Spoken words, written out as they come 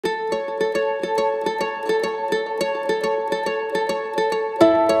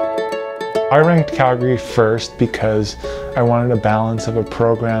I ranked Calgary first because I wanted a balance of a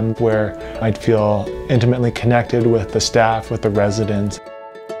program where I'd feel intimately connected with the staff, with the residents.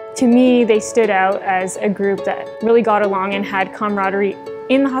 To me, they stood out as a group that really got along and had camaraderie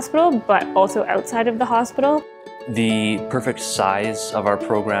in the hospital, but also outside of the hospital. The perfect size of our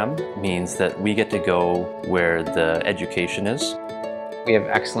program means that we get to go where the education is. We have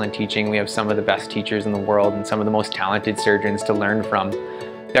excellent teaching. We have some of the best teachers in the world and some of the most talented surgeons to learn from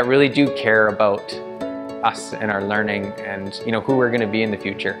that really do care about us and our learning and who we're going to be in the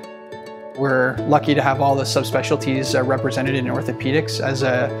future. We're lucky to have all the subspecialties represented in orthopedics as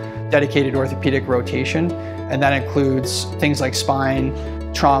a dedicated orthopedic rotation, and that includes things like spine,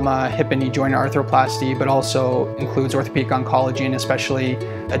 trauma, hip and knee joint arthroplasty, but also includes orthopedic oncology and especially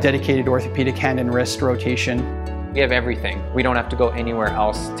a dedicated orthopedic hand and wrist rotation. We have everything. We don't have to go anywhere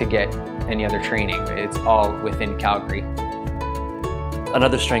else to get any other training. It's all within Calgary.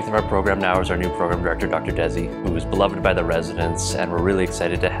 Another strength of our program now is our new program director, Dr. Desy, who is beloved by the residents, and we're really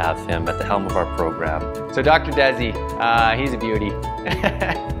excited to have him at the helm of our program. So Dr. Desy, he's a beauty.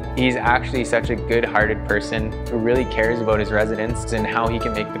 He's actually such a good-hearted person who really cares about his residents and how he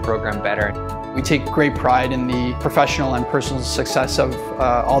can make the program better. We take great pride in the professional and personal success of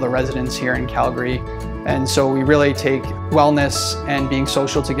all the residents here in Calgary. And so we really take wellness and being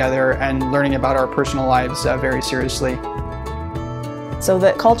social together and learning about our personal lives very seriously. So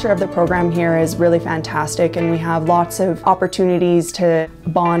the culture of the program here is really fantastic, and we have lots of opportunities to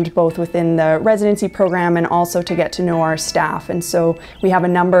bond both within the residency program and also to get to know our staff. And so we have a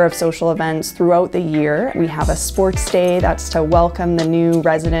number of social events throughout the year. We have a sports day that's to welcome the new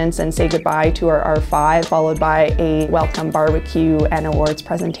residents and say goodbye to our R5, followed by a welcome barbecue and awards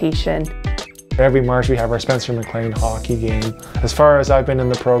presentation. Every March we have our Spencer McLean hockey game. As far as I've been in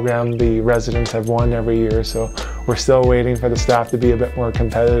the program, the residents have won every year, so we're still waiting for the staff to be a bit more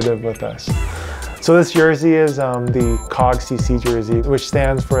competitive with us. So this jersey is the COGCC jersey, which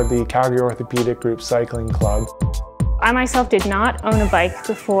stands for the Calgary Orthopaedic Group Cycling Club. I myself did not own a bike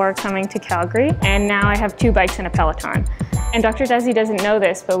before coming to Calgary, and now I have 2 bikes and a Peloton. And Dr. Desy doesn't know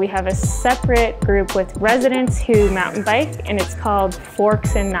this, but we have a separate group with residents who mountain bike, and it's called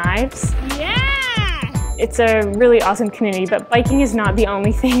Forks and Knives. Yeah! It's a really awesome community, but biking is not the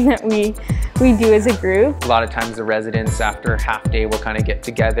only thing that we do as a group. A lot of times the residents after half day will kind of get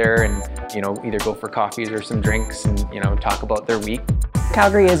together and either go for coffees or some drinks and talk about their week.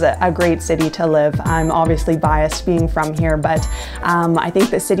 Calgary is a great city to live. I'm obviously biased being from here, but I think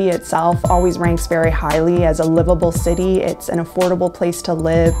the city itself always ranks very highly as a livable city. It's an affordable place to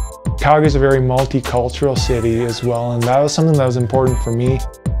live. Calgary is a very multicultural city as well, and that was something that was important for me.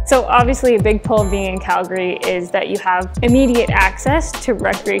 So obviously a big pull of being in Calgary is that you have immediate access to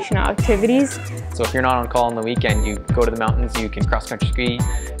recreational activities. So if you're not on call on the weekend, you go to the mountains, you can cross-country ski.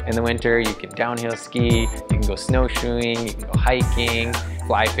 In the winter, you can downhill ski, you can go snowshoeing, you can go hiking,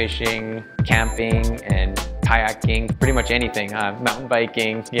 fly fishing, camping, and kayaking, pretty much anything. Mountain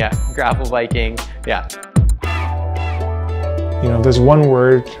biking, yeah, gravel biking, yeah. There's one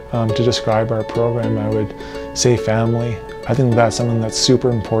word to describe our program. I would say family. I think that's something that's super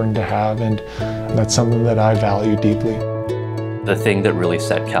important to have, and that's something that I value deeply. The thing that really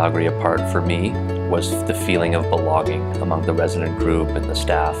set Calgary apart for me was the feeling of belonging among the resident group and the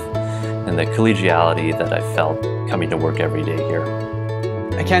staff, and the collegiality that I felt coming to work every day here.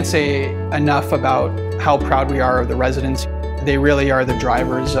 I can't say enough about how proud we are of the residents. They really are the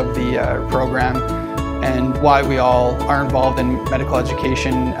drivers of the program and why we all are involved in medical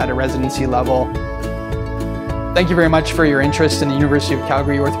education at a residency level. Thank you very much for your interest in the University of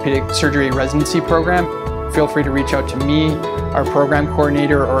Calgary Orthopaedic Surgery Residency Program. Feel free to reach out to me, our program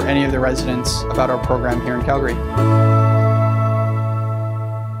coordinator, or any of the residents about our program here in Calgary.